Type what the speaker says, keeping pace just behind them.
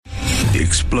The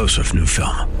explosive new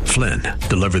film, Flynn,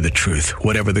 deliver the truth,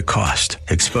 whatever the cost,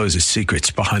 exposes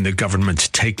secrets behind the government's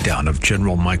takedown of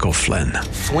General Michael Flynn.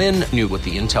 Flynn knew what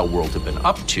the intel world had been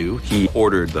up to. He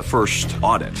ordered the first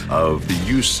audit of the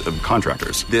use of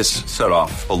contractors. This set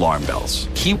off alarm bells.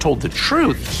 He told the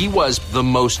truth. He was the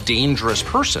most dangerous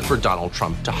person for Donald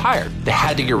Trump to hire. They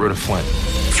had to get rid of Flynn.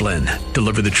 Flynn,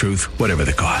 deliver the truth, whatever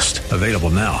the cost. Available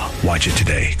now. Watch it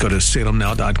today. Go to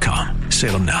salemnow.com.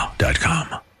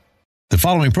 salemnow.com. The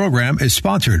following program is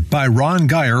sponsored by Ron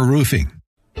Geyer Roofing.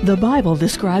 The Bible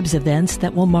describes events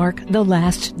that will mark the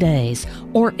last days,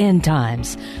 or end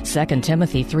times. 2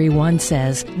 Timothy 3:1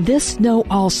 says, "This know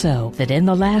also, that in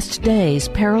the last days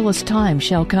perilous times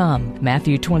shall come."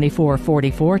 Matthew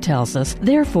 24:44 tells us,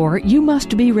 "Therefore you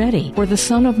must be ready, for the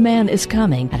Son of Man is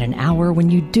coming at an hour when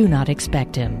you do not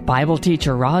expect him." Bible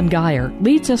teacher Ron Geyer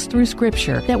leads us through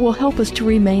Scripture that will help us to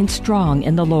remain strong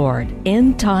in the Lord.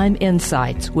 End Time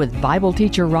Insights with Bible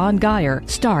teacher Ron Geyer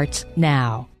starts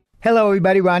now. Hello,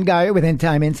 everybody. Ron Geyer with End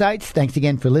Time Insights. Thanks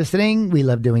again for listening. We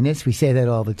love doing this. We say that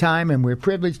all the time, and we're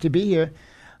privileged to be here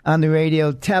on the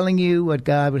radio telling you what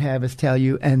God would have us tell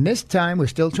you. And this time, we're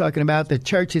still talking about the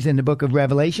churches in the book of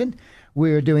Revelation.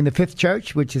 We're doing the fifth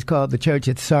church, which is called the Church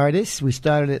at Sardis. We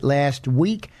started it last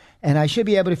week, and I should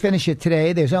be able to finish it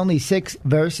today. There's only 6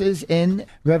 verses in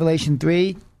Revelation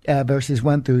 3. Verses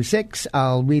 1 through 6.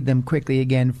 I'll read them quickly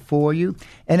again for you.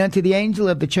 "And unto the angel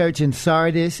of the church in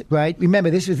Sardis write,"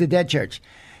 remember, this was the dead church,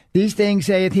 "These things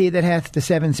saith he that hath the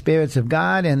 7 spirits of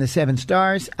God and the 7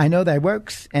 stars. I know thy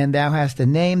works, and thou hast a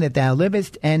name that thou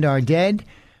livest and art dead."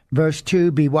 Verse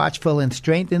 2, "Be watchful and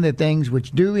strengthen the things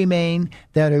which do remain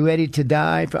that are ready to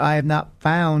die, for I have not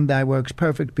found thy works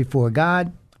perfect before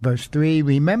God." Verse 3,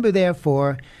 "Remember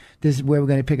therefore," this is where we're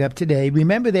going to pick up today.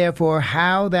 "Remember, therefore,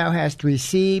 how thou hast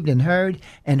received and heard,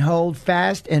 and hold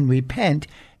fast and repent.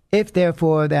 If,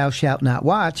 therefore, thou shalt not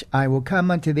watch, I will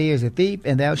come unto thee as a thief,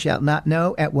 and thou shalt not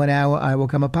know at what hour I will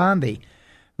come upon thee."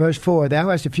 Verse 4, "Thou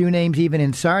hast a few names even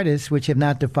in Sardis, which have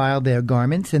not defiled their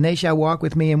garments, and they shall walk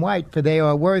with me in white, for they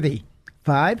are worthy."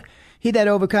 5, "He that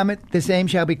overcometh, the same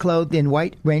shall be clothed in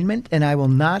white raiment, and I will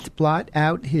not blot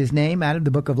out his name out of the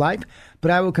book of life,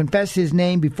 but I will confess his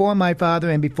name before my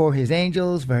Father and before his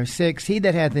angels." Verse 6, "He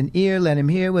that hath an ear, let him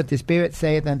hear what the Spirit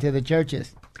saith unto the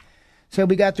churches." So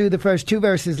we got through the first 2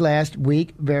 verses last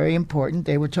week. Very important.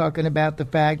 They were talking about the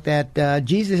fact that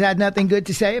Jesus had nothing good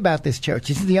to say about this church.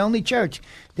 This is the only church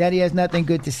that he has nothing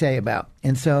good to say about.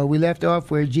 And so we left off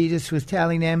where Jesus was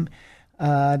telling them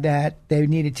that they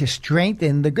needed to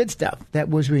strengthen the good stuff that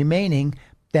was remaining,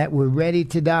 that were ready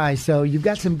to die. So you've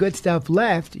got some good stuff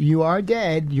left. You are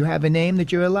dead. You have a name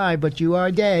that you're alive, but you are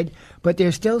dead. But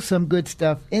there's still some good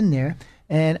stuff in there.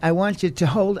 And I want you to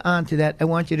hold on to that. I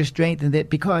want you to strengthen it,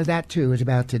 because that too is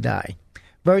about to die.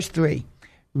 Verse 3,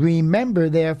 "Remember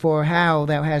therefore how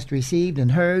thou hast received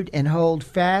and heard, and hold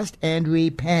fast and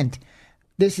repent."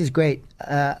 This is great.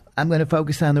 I'm going to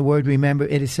focus on the word remember.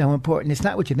 It is so important. It's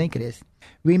not what you think it is.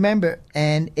 Remember,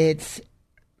 and it's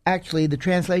actually, the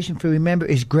translation for remember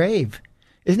is grave.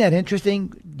 Isn't that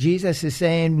interesting? Jesus is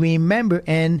saying remember,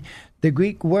 and the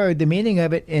Greek word, the meaning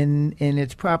of it in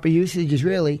its proper usage is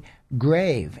really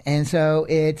grave. And so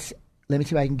it's, let me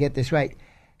see if I can get this right,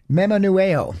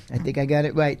 memonueo. I think I got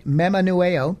it right.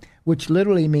 Memonueo, which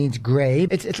literally means grave.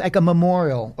 It's like a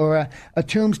memorial or a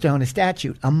tombstone, a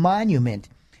statue, a monument,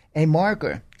 a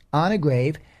marker on a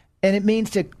grave. And it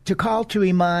means to call to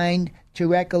remind, to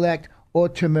recollect, or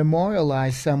to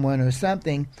memorialize someone or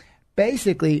something.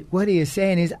 Basically, what he is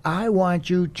saying is, I want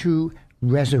you to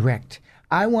resurrect.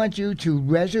 I want you to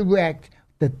resurrect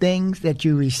the things that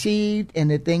you received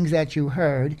and the things that you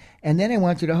heard, and then I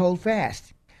want you to hold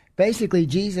fast. Basically,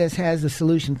 Jesus has the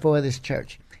solution for this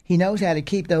church. He knows how to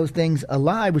keep those things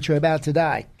alive which are about to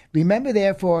die. "Remember,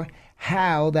 therefore,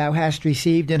 how thou hast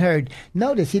received and heard."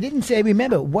 Notice, he didn't say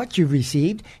remember what you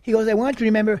received. He goes, I want you to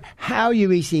remember how you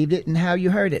received it and how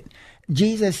you heard it.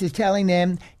 Jesus is telling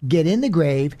them, get in the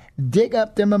grave, dig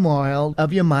up the memorial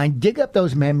of your mind, dig up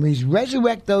those memories,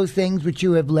 resurrect those things which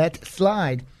you have let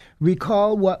slide.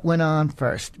 Recall what went on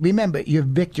first. Remember your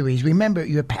victories. Remember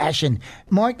your passion.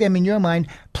 Mark them in your mind.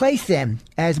 Place them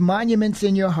as monuments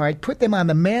in your heart. Put them on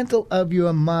the mantle of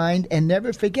your mind and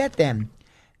never forget them.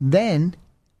 Then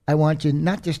I want you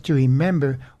not just to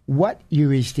remember what you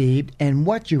received and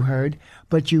what you heard,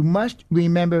 but you must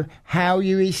remember how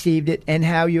you received it and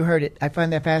how you heard it. I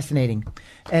find that fascinating.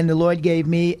 And the Lord gave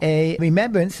me a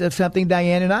remembrance of something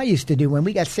Diane and I used to do. When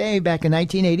we got saved back in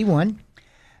 1981,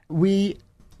 we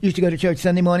used to go to church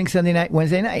Sunday morning, Sunday night,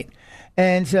 Wednesday night.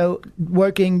 And so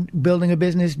building a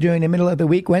business during the middle of the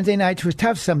week, Wednesday nights was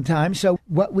tough sometimes. So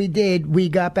what we did, we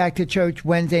got back to church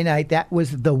Wednesday night. That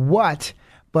was the what.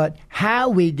 But how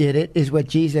we did it is what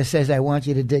Jesus says, I want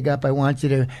you to dig up. I want you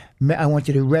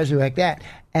to resurrect that.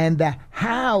 And the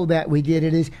how that we did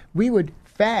it is we would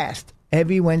fast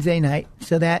every Wednesday night,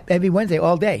 so that every Wednesday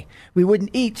all day we wouldn't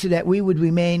eat, so that we would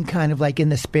remain kind of like in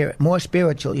the spirit, more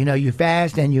spiritual. You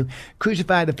fast and you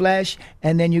crucify the flesh,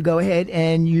 and then you go ahead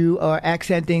and you are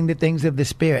accenting the things of the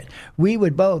spirit. We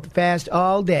would both fast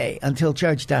all day until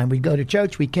church time. We'd go to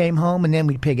church, we came home, and then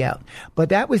we'd pig out. But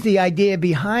that was the idea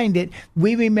behind it.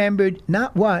 We remembered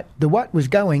not what was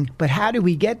going, but how do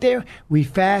we get there? We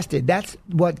fasted. That's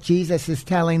what Jesus is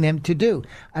telling them to do.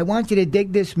 I want you to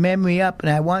dig this memory up, and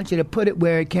I want you to put it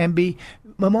where it can be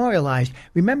memorialized.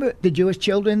 Remember the Jewish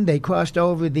children? They crossed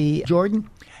over the Jordan,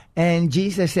 and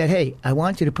Jesus said, hey, I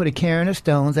want you to put a cairn of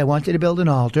stones. I want you to build an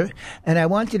altar, and I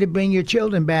want you to bring your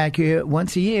children back here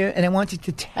once a year, and I want you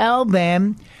to tell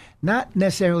them not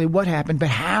necessarily what happened, but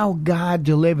how God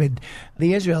delivered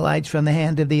the Israelites from the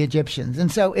hand of the Egyptians.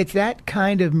 And so it's that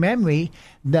kind of memory,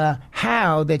 the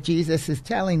how, that Jesus is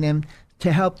telling them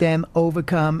to help them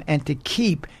overcome and to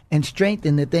keep and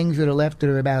strengthen the things that are left that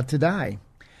are about to die.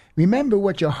 Remember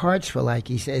what your heart's for like,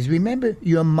 he says. Remember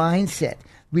your mindset.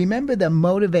 Remember the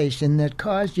motivation that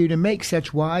caused you to make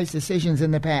such wise decisions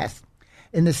in the past.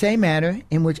 In the same manner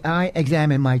in which I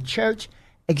examine my church,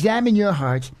 examine your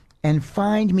hearts and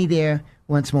find me there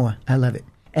once more. I love it.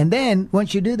 And then,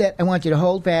 once you do that, I want you to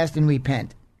hold fast and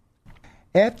repent.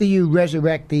 After you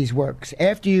resurrect these works,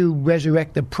 after you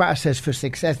resurrect the process for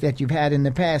success that you've had in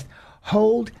the past,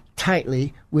 hold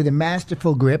tightly with a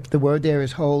masterful grip. The word there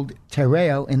is hold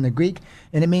tereo in the Greek,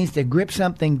 and it means to grip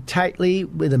something tightly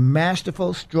with a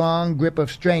masterful, strong grip of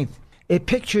strength. It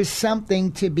pictures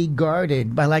something to be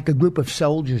guarded by like a group of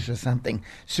soldiers or something,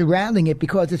 surrounding it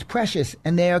because it's precious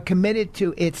and they are committed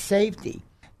to its safety.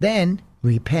 Then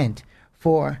repent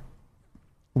for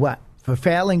what? For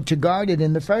failing to guard it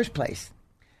in the first place.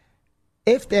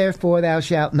 If therefore thou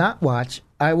shalt not watch,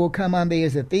 I will come on thee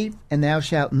as a thief, and thou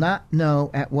shalt not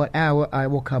know at what hour I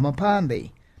will come upon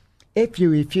thee. If you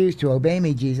refuse to obey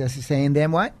me, Jesus is saying,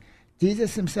 then what?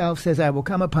 Jesus himself says, I will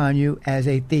come upon you as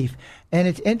a thief. And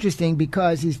it's interesting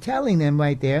because he's telling them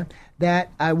right there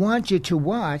that I want you to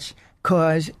watch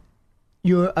because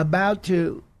you're about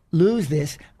to lose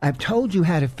this. I've told you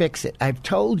how to fix it. I've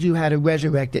told you how to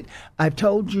resurrect it. I've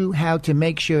told you how to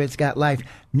make sure it's got life.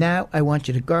 Now I want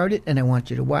you to guard it and I want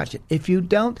you to watch it. If you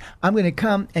don't, I'm going to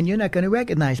come and you're not going to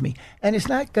recognize me. And it's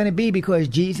not going to be because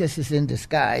Jesus is in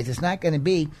disguise. It's not going to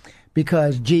be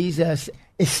because Jesus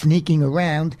is sneaking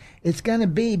around. It's going to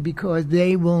be because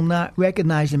they will not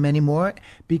recognize him anymore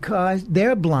because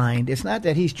they're blind. It's not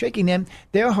that he's tricking them.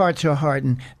 Their hearts are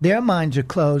hardened. Their minds are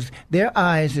closed. Their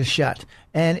eyes are shut.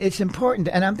 And it's important.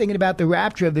 And I'm thinking about the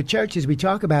rapture of the church as we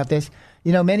talk about this.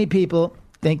 You know, many people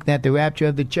think that the rapture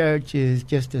of the church is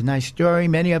just a nice story.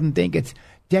 Many of them think it's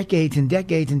decades and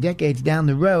decades and decades down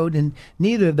the road, and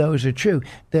neither of those are true.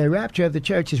 The rapture of the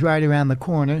church is right around the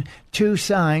corner. Two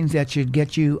signs that should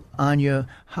get you on your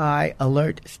high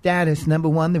alert status. Number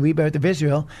one, the rebirth of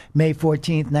Israel, May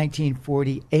 14th,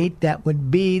 1948. That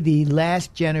would be the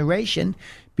last generation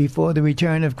before the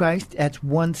return of Christ. That's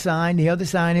one sign. The other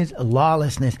sign is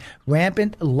lawlessness,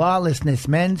 rampant lawlessness,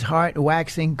 men's heart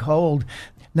waxing cold,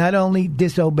 not only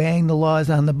disobeying the laws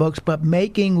on the books, but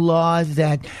making laws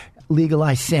that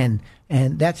legalize sin.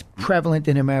 And that's prevalent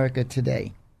in America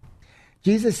today.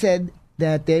 Jesus said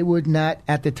that they would not,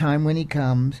 at the time when he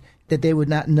comes, that they would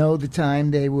not know the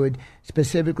time. They would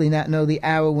specifically not know the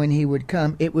hour when he would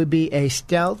come. It would be a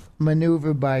stealth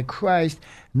maneuver by Christ,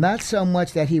 not so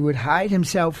much that he would hide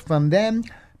himself from them,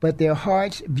 but their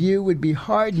heart's view would be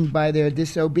hardened by their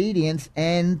disobedience,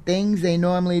 and things they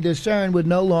normally discern would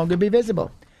no longer be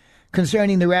visible.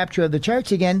 Concerning the rapture of the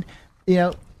church again, you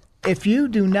know, if you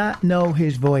do not know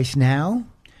his voice now,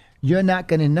 you're not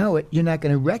going to know it. You're not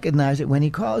going to recognize it when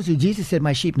he calls you. Jesus said,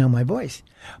 my sheep know my voice.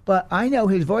 But I know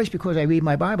his voice because I read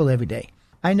my Bible every day.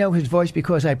 I know his voice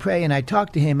because I pray and I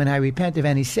talk to him and I repent of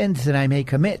any sins that I may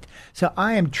commit. So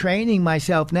I am training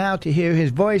myself now to hear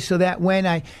his voice so that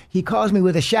when he calls me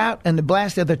with a shout and the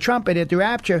blast of the trumpet at the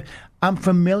rapture, I'm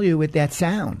familiar with that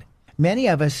sound. Many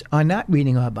of us are not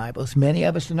reading our Bibles. Many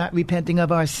of us are not repenting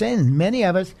of our sin. Many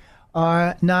of us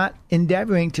are not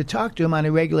endeavoring to talk to him on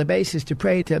a regular basis, to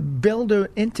pray, to build an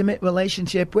intimate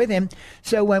relationship with him.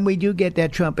 So when we do get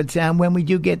that trumpet sound, when we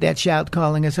do get that shout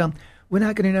calling us home, we're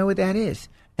not going to know what that is.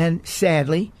 And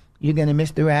sadly, you're going to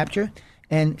miss the rapture.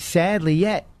 And sadly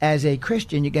yet, as a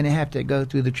Christian, you're going to have to go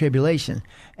through the tribulation.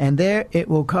 And there it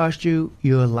will cost you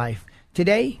your life.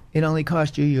 Today, it only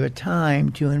costs you your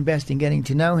time to invest in getting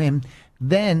to know him.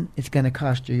 Then it's going to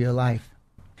cost you your life.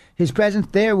 His presence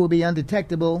there will be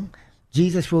undetectable.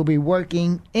 Jesus will be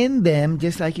working in them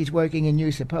just like he's working in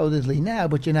you supposedly now,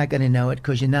 but you're not going to know it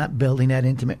because you're not building that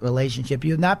intimate relationship.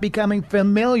 You're not becoming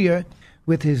familiar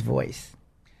with his voice.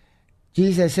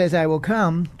 Jesus says, I will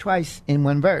come, twice in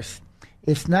one verse.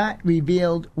 It's not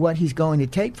revealed what he's going to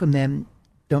take from them.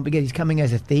 Don't forget, he's coming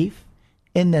as a thief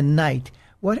in the night.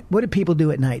 What do people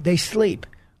do at night? They sleep.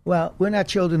 Well, we're not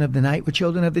children of the night. We're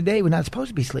children of the day. We're not supposed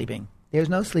to be sleeping. There's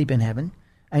no sleep in heaven.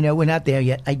 I know we're not there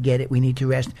yet. I get it. We need to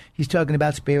rest. He's talking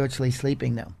about spiritually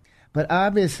sleeping, though. But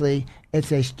obviously,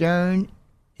 it's a stern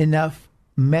enough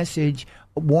message,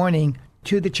 warning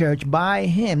to the church by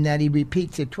him that he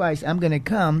repeats it twice. I'm going to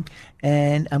come,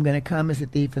 and I'm going to come as a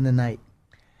thief in the night.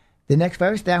 The next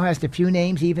verse, thou hast a few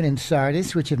names even in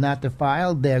Sardis, which have not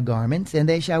defiled their garments, and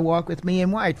they shall walk with me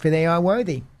in white, for they are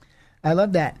worthy. I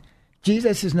love that.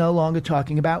 Jesus is no longer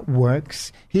talking about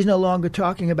works. He's no longer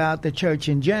talking about the church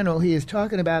in general. He is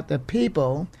talking about the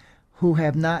people who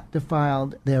have not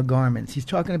defiled their garments. He's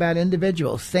talking about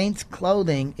individuals. Saints'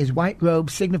 clothing is white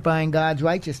robes signifying God's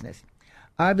righteousness.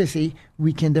 Obviously,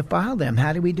 we can defile them.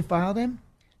 How do we defile them?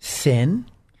 Sin.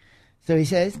 So he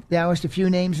says, thou hast a few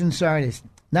names in Sardis.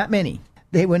 Not many.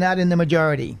 They were not in the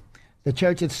majority. The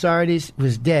church at Sardis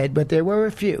was dead, but there were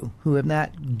a few who have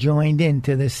not joined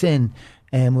into the sin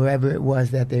and wherever it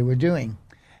was that they were doing.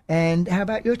 And how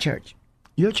about your church?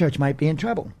 Your church might be in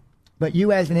trouble, but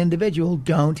you as an individual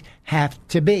don't have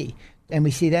to be. And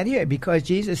we see that here because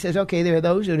Jesus says, okay, there are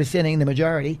those that are sinning, the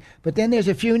majority, but then there's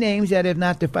a few names that have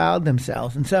not defiled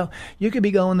themselves. And so you could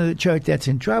be going to the church that's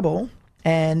in trouble,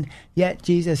 and yet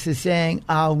Jesus is saying,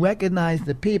 I'll recognize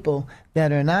the people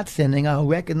that are not sinning. I'll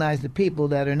recognize the people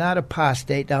that are not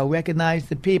apostate. I'll recognize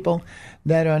the people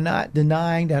that are not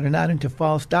denying, that are not into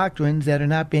false doctrines, that are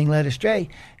not being led astray.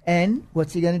 And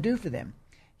what's he going to do for them?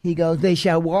 He goes, they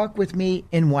shall walk with me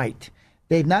in white.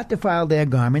 They've not defiled their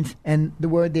garments. And the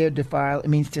word there, defile, it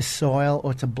means to soil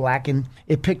or to blacken.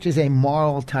 It pictures a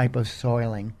moral type of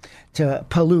soiling, to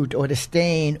pollute or to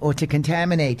stain or to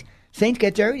contaminate. Saints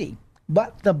get dirty.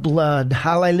 But the blood,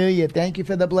 hallelujah, thank you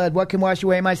for the blood. What can wash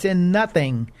away my sin?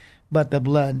 Nothing but the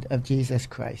blood of Jesus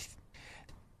Christ.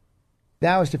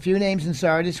 Thou hast a few names in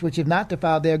Sardis, which have not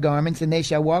defiled their garments, and they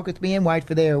shall walk with me in white,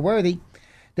 for they are worthy.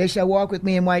 They shall walk with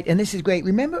me in white. And this is great.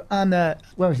 Remember on the,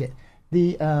 what was it?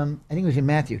 I think it was in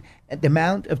Matthew, at the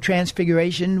Mount of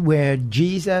Transfiguration, where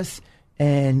Jesus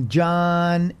and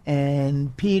John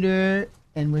and Peter,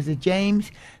 and was it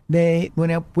James? They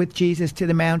went up with Jesus to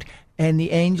the Mount, and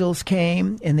the angels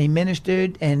came and they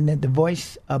ministered, and the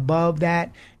voice above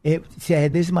that, it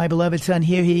said, this is my beloved son,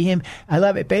 hear ye him. I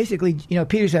love it. Basically,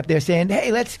 Peter's up there saying,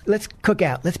 hey, let's cook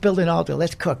out. Let's build an altar.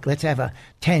 Let's cook. Let's have a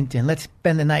tent and let's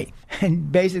spend the night.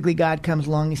 And basically God comes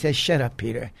along and says, shut up,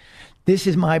 Peter. This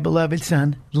is my beloved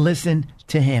son. Listen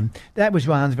to him. That was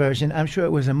Ron's version. I'm sure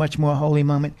it was a much more holy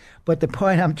moment. But the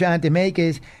point I'm trying to make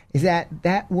is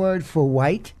that word for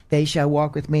white, they shall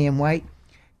walk with me in white,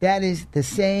 that is the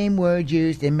same word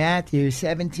used in Matthew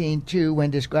 17:2 when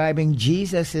describing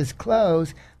Jesus'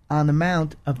 clothes on the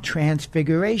Mount of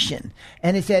Transfiguration.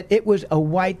 And it said it was a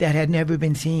white that had never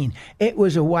been seen. It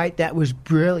was a white that was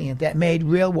brilliant, that made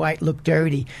real white look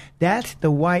dirty. That's the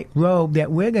white robe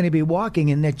that we're going to be walking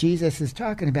in that Jesus is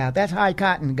talking about. That's high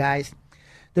cotton, guys.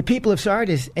 The people of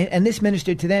Sardis, and this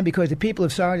ministered to them because the people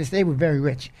of Sardis, they were very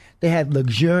rich. They had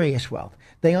luxurious wealth.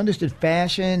 They understood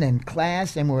fashion and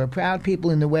class and were a proud people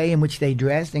in the way in which they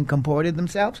dressed and comported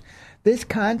themselves. This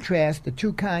contrasts the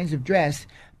two kinds of dress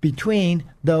between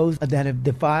those that have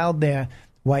defiled their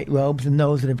white robes and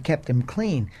those that have kept them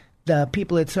clean. The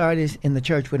people at Sardis in the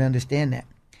church would understand that.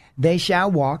 They shall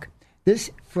walk.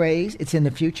 This phrase, it's in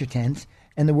the future tense,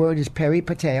 and the word is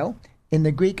peripateo. In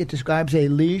the Greek, it describes a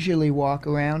leisurely walk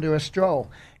around or a stroll.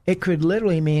 It could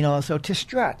literally mean also to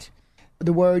strut.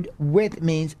 The word with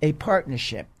means a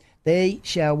partnership. They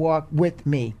shall walk with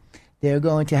me. They're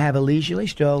going to have a leisurely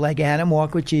stroll like Adam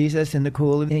walked with Jesus in the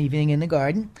cool of the evening in the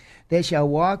garden. They shall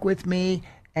walk with me,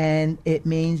 and it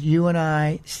means you and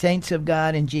I, saints of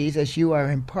God and Jesus, you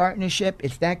are in partnership.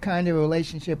 It's that kind of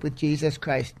relationship with Jesus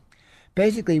Christ.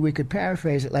 Basically, we could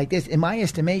paraphrase it like this. In my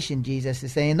estimation, Jesus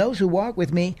is saying, those who walk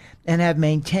with me and have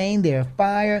maintained their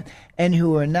fire and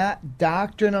who are not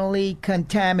doctrinally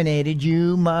contaminated,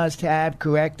 you must have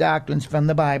correct doctrines from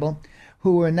the Bible,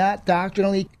 who are not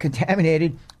doctrinally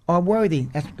contaminated are worthy.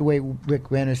 That's the way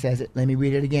Rick Renner says it. Let me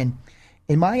read it again.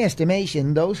 In my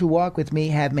estimation, those who walk with me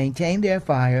have maintained their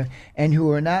fire and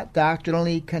who are not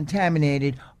doctrinally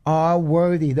contaminated are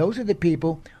worthy. Those are the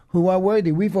people who are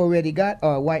worthy. We've already got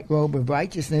our white robe of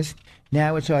righteousness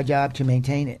Now it's our job to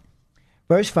maintain it.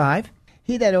 Verse 5,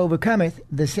 he that overcometh,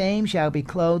 the same shall be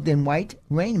clothed in white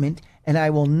raiment, and I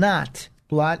will not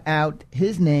blot out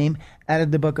his name out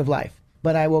of the book of life,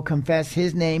 but I will confess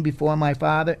his name before my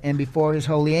Father and before his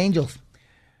holy angels.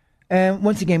 And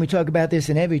once again, we talk about this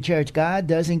in every church. God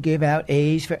doesn't give out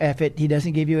A's for effort. He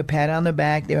doesn't give you a pat on the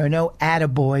back. There are no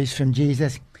attaboys from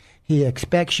Jesus. He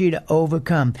expects you to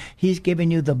overcome. He's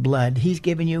given you the blood. He's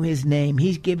given you his name.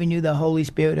 He's given you the Holy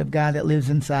Spirit of God that lives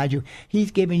inside you.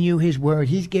 He's given you his word.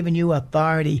 He's given you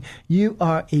authority. You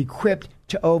are equipped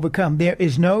to overcome. There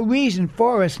is no reason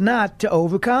for us not to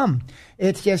overcome.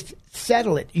 It's just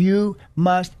settle it. You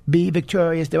must be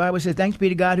victorious. The Bible says, thanks be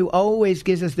to God who always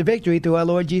gives us the victory through our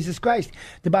Lord Jesus Christ.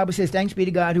 The Bible says, thanks be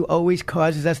to God who always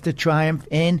causes us to triumph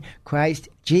in Christ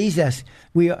Jesus.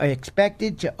 We are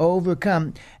expected to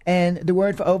overcome. And the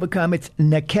word for overcome, it's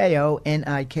Nikao,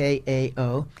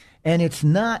 Nikao. And it's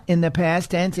not in the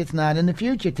past tense. It's not in the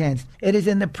future tense. It is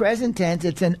in the present tense.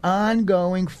 It's an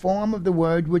ongoing form of the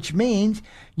word, which means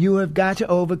you have got to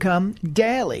overcome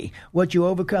daily. What you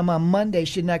overcome on Monday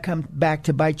should not come back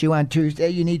to bite you on Tuesday.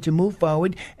 You need to move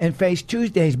forward and face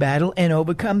Tuesday's battle and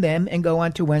overcome them and go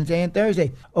on to Wednesday and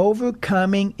Thursday.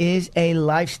 Overcoming is a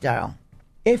lifestyle.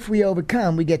 If we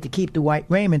overcome, we get to keep the white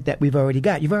raiment that we've already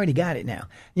got. You've already got it now.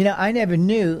 You know, I never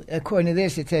knew, according to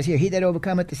this, it says here, he that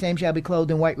overcometh, the same shall be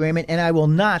clothed in white raiment, and I will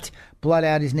not blot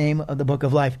out his name of the book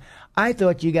of life. I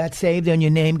thought you got saved and your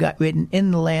name got written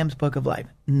in the Lamb's book of life.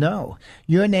 No,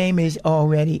 your name is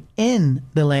already in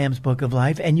the Lamb's book of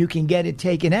life, and you can get it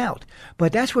taken out.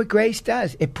 But that's what grace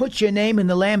does. It puts your name in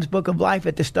the Lamb's book of life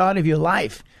at the start of your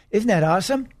life. Isn't that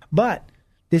awesome? But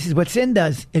this is what sin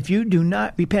does. If you do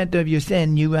not repent of your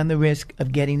sin, you run the risk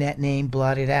of getting that name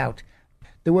blotted out.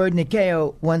 The word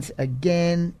Nikao, once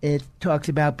again, it talks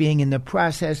about being in the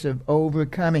process of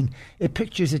overcoming. It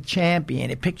pictures a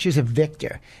champion. It pictures a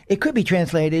victor. It could be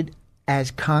translated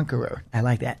as conqueror. I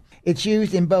like that. It's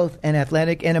used in both an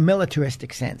athletic and a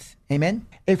militaristic sense. Amen?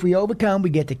 If we overcome, we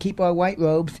get to keep our white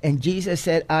robes. And Jesus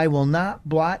said, I will not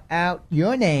blot out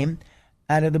your name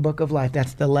out of the book of life.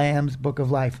 That's the Lamb's book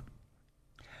of life.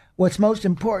 What's most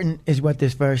important is what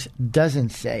this verse doesn't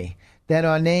say, that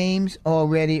our names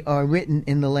already are written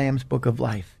in the Lamb's book of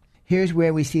life. Here's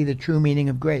where we see the true meaning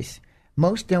of grace.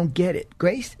 Most don't get it.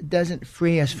 Grace doesn't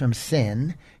free us from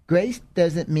sin. Grace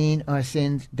doesn't mean our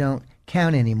sins don't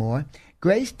count anymore.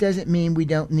 Grace doesn't mean we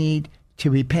don't need to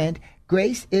repent.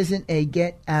 Grace isn't a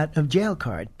get-out-of-jail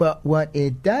card. But what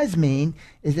it does mean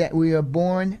is that we are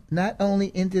born not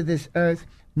only into this earth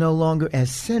no longer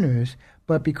as sinners,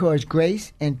 but because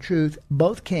grace and truth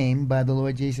both came by the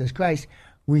Lord Jesus Christ,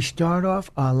 we start off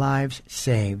our lives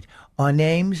saved. Our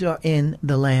names are in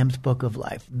the Lamb's book of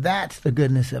life. That's the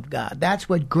goodness of God. That's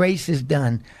what grace has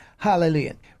done.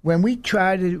 Hallelujah. When we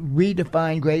try to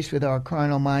redefine grace with our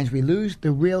carnal minds, we lose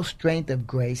the real strength of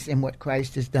grace and what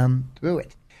Christ has done through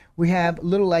it. We have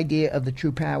little idea of the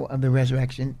true power of the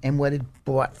resurrection and what it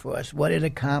brought for us, what it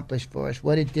accomplished for us,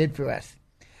 what it did for us.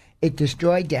 It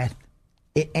destroyed death.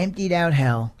 It emptied out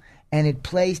hell, and it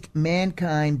placed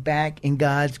mankind back in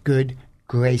God's good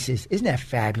graces. Isn't that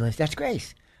fabulous? That's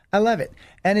grace. I love it.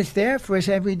 And it's there for us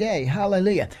every day.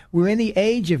 Hallelujah. We're in the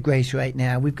age of grace right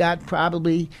now. We've got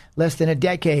probably less than a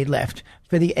decade left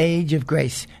for the age of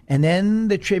grace. And then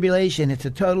the tribulation. It's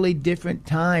a totally different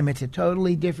time. It's a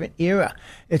totally different era.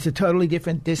 It's a totally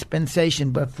different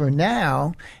dispensation. But for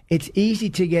now, it's easy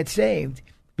to get saved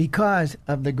because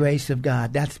of the grace of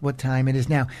God. That's what time it is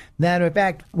now. Matter of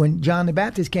fact, when John the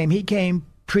Baptist came, he came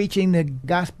preaching the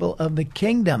gospel of the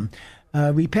kingdom.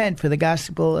 Repent, for the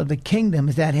gospel of the kingdom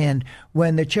is at hand.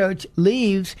 When the church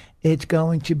leaves, it's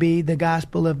going to be the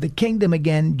gospel of the kingdom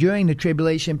again during the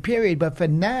tribulation period. But for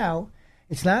now,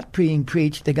 it's not being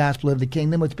preached, the gospel of the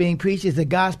kingdom. What's being preached is the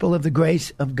gospel of the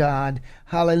grace of God.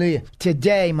 Hallelujah.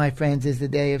 Today, my friends, is the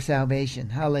day of salvation.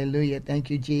 Hallelujah. Thank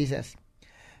you, Jesus.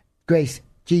 Grace.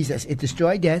 Jesus, it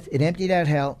destroyed death, it emptied out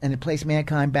hell, and it placed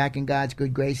mankind back in God's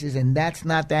good graces, and that's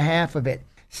not the half of it.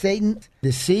 Satan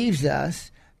deceives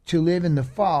us to live in the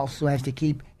false so as to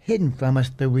keep hidden from us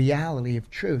the reality of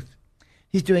truth.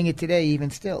 He's doing it today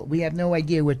even still. We have no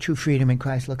idea what true freedom in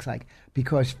Christ looks like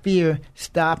because fear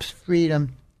stops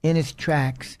freedom in its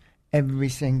tracks every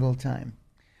single time.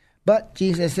 But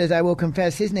Jesus says, I will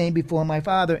confess his name before my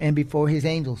Father and before his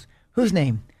angels. Whose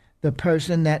name? The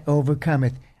person that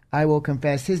overcometh. I will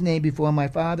confess his name before my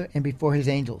Father and before his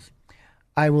angels.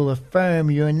 I will affirm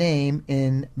your name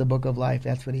in the book of life.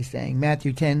 That's what he's saying.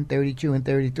 Matthew 10:32 and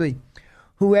 33.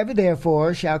 Whoever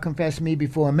therefore shall confess me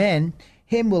before men,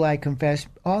 him will I confess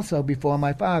also before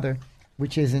my Father,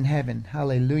 which is in heaven.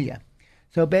 Hallelujah.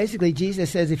 So basically, Jesus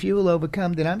says, if you will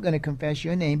overcome, then I'm going to confess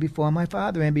your name before my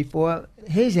Father and before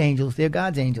his angels. They're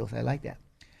God's angels. I like that.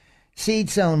 Seed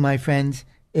sown, my friends.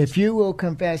 If you will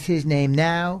confess his name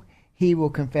now, he will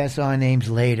confess our names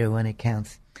later when it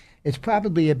counts. It's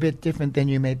probably a bit different than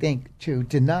you may think, too.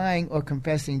 Denying or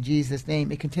confessing Jesus'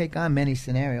 name, it can take on many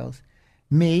scenarios.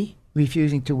 Me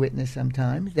refusing to witness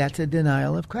sometimes, that's a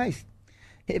denial of Christ.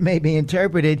 It may be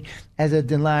interpreted as a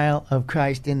denial of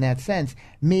Christ in that sense.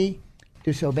 Me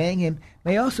disobeying him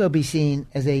may also be seen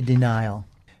as a denial.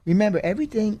 Remember,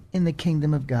 everything in the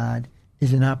kingdom of God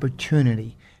is an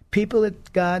opportunity. People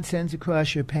that God sends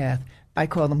across your path, I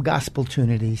call them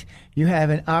gospel-tunities. You have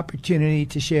an opportunity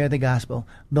to share the gospel,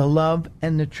 the love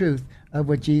and the truth of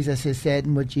what Jesus has said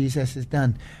and what Jesus has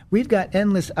done. We've got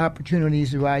endless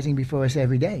opportunities arising before us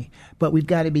every day, but we've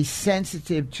got to be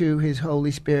sensitive to his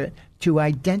Holy Spirit to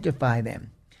identify them.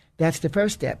 That's the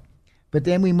first step. But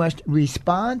then we must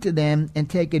respond to them and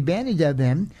take advantage of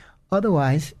them.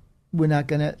 Otherwise, we're not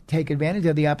going to take advantage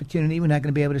of the opportunity. We're not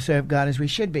going to be able to serve God as we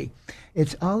should be.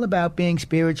 It's all about being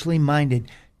spiritually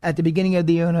minded. At the beginning of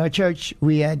the year in our church,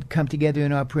 we had come together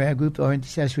in our prayer group, our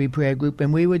intercessory prayer group,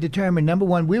 and we were determined, number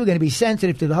one, we were going to be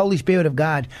sensitive to the Holy Spirit of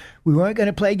God. We weren't going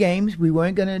to play games. We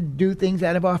weren't going to do things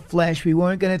out of our flesh. We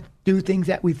weren't going to do things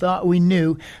that we thought we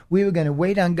knew. We were going to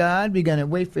wait on God. We were going to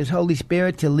wait for his Holy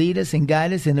Spirit to lead us and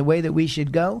guide us in the way that we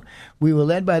should go. We were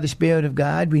led by the Spirit of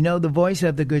God. We know the voice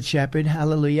of the Good Shepherd.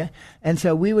 Hallelujah. And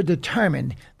so we were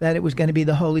determined that it was going to be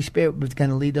the Holy Spirit that was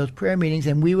going to lead those prayer meetings,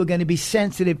 and we were going to be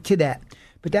sensitive to that.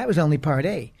 But that was only part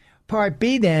A. Part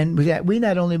B then was that we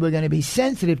not only were going to be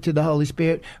sensitive to the Holy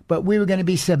Spirit, but we were going to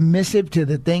be submissive to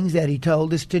the things that he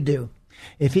told us to do.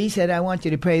 If he said, I want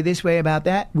you to pray this way about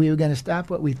that, we were going to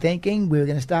stop what we're thinking, we were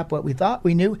going to stop what we thought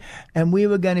we knew, and we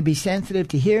were going to be sensitive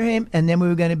to hear him, and then we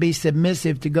were going to be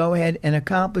submissive to go ahead and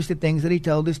accomplish the things that he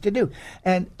told us to do.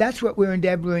 And that's what we're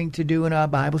endeavoring to do in our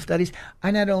Bible studies.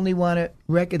 I not only want to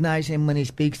recognize him when he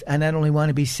speaks, I not only want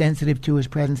to be sensitive to his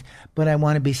presence, but I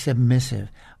want to be submissive.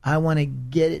 I want to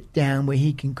get it down where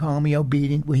he can call me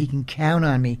obedient, where he can count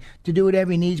on me to do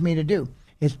whatever he needs me to do.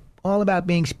 It's all about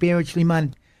being spiritually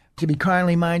minded. To be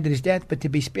carnally minded is death, but to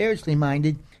be spiritually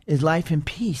minded is life and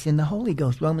peace in the Holy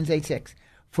Ghost. Romans 8:6.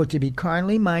 For to be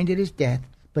carnally minded is death,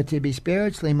 but to be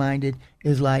spiritually minded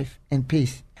is life and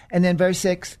peace. And then verse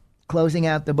 6, closing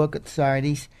out the book of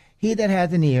Sardis. He that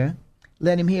hath an ear,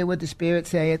 let him hear what the Spirit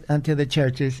saith unto the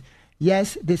churches.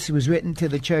 Yes, this was written to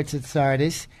the church at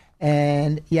Sardis.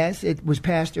 And yes, it was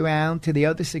passed around to the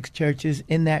other 6 churches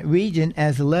in that region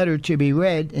as a letter to be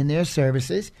read in their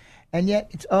services. And yet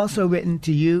it's also written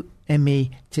to you and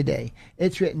me today.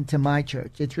 It's written to my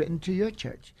church. It's written to your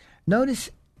church. Notice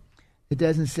it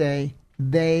doesn't say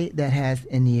they that has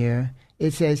an ear.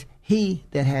 It says he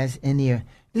that has an ear.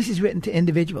 This is written to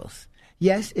individuals.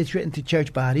 Yes, it's written to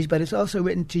church bodies, but it's also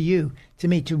written to you, to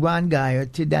me, to Ron Geyer,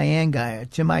 to Diane Geyer,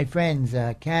 to my friends,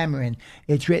 Cameron.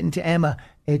 It's written to Emma.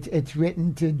 It's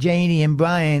written to Janie and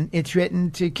Brian. It's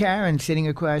written to Karen sitting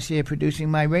across here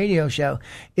producing my radio show.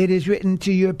 It is written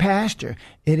to your pastor.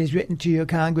 It is written to your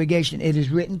congregation. It is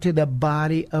written to the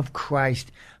body of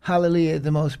Christ. Hallelujah.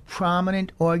 The most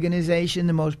prominent organization,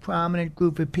 the most prominent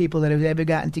group of people that have ever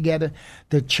gotten together.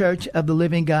 The Church of the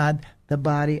Living God, the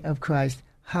body of Christ.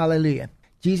 Hallelujah.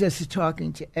 Jesus is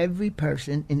talking to every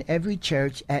person in every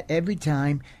church at every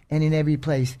time and in every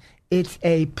place. It's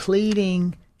a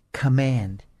pleading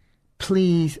command.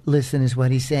 Please listen is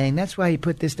what he's saying. That's why he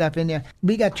put this stuff in there.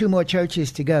 We got 2 more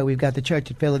churches to go. We've got the church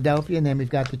at Philadelphia, and then we've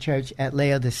got the church at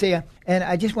Laodicea. And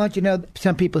I just want you to know,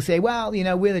 some people say, well,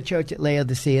 we're the church at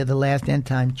Laodicea, the last end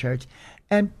time church.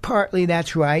 And partly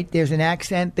that's right. There's an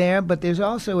accent there, but there's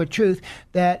also a truth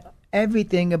that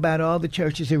everything about all the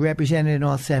churches are represented in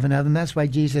all 7 of them. That's why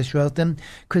Jesus wrote them,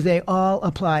 because they all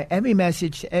apply. Every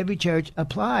message to every church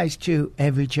applies to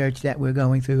every church that we're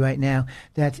going through right now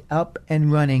that's up and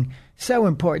running. So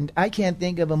important. I can't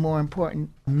think of a more important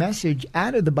message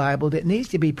out of the Bible that needs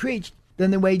to be preached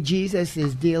than the way Jesus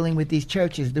is dealing with these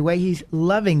churches, the way he's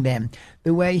loving them,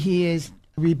 the way he is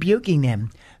rebuking them,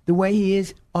 the way he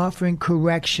is offering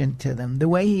correction to them, the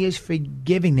way he is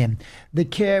forgiving them, the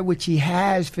care which he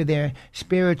has for their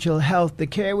spiritual health, the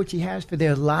care which he has for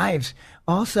their lives,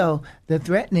 also the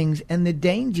threatenings and the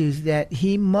dangers that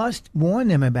he must warn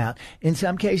them about. In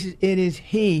some cases, it is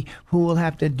he who will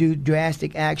have to do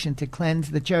drastic action to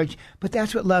cleanse the church, but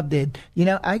that's what love did.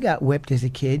 I got whipped as a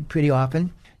kid pretty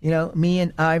often. Me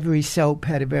and Ivory Soap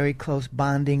had a very close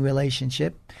bonding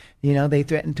relationship. They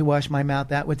threatened to wash my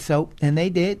mouth out with soap, and they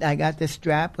did. I got the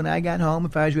strap when I got home.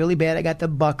 If I was really bad, I got the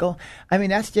buckle. I mean,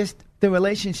 that's just the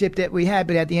relationship that we had.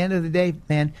 But at the end of the day,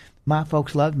 man, my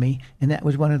folks loved me, and that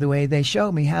was one of the ways they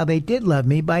showed me how they did love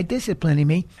me, by disciplining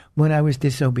me when I was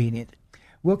disobedient.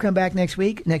 We'll come back next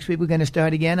week. Next week we're going to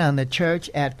start again on the church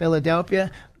at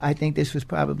Philadelphia. I think this was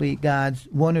probably God's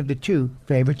one of the 2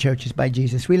 favorite churches by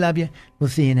Jesus. We love you. We'll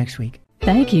see you next week.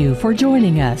 Thank you for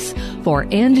joining us for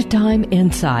End Time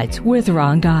Insights with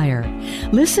Ron Geyer.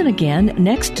 Listen again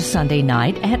next Sunday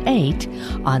night at 8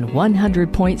 on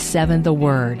 100.7 The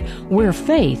Word, where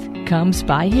faith comes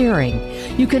by hearing.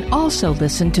 You can also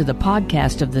listen to the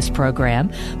podcast of this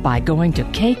program by going to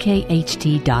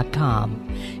kkht.com.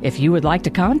 If you would like to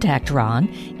contact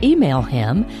Ron, email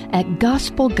him at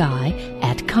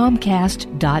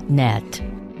gospelguy@comcast.net.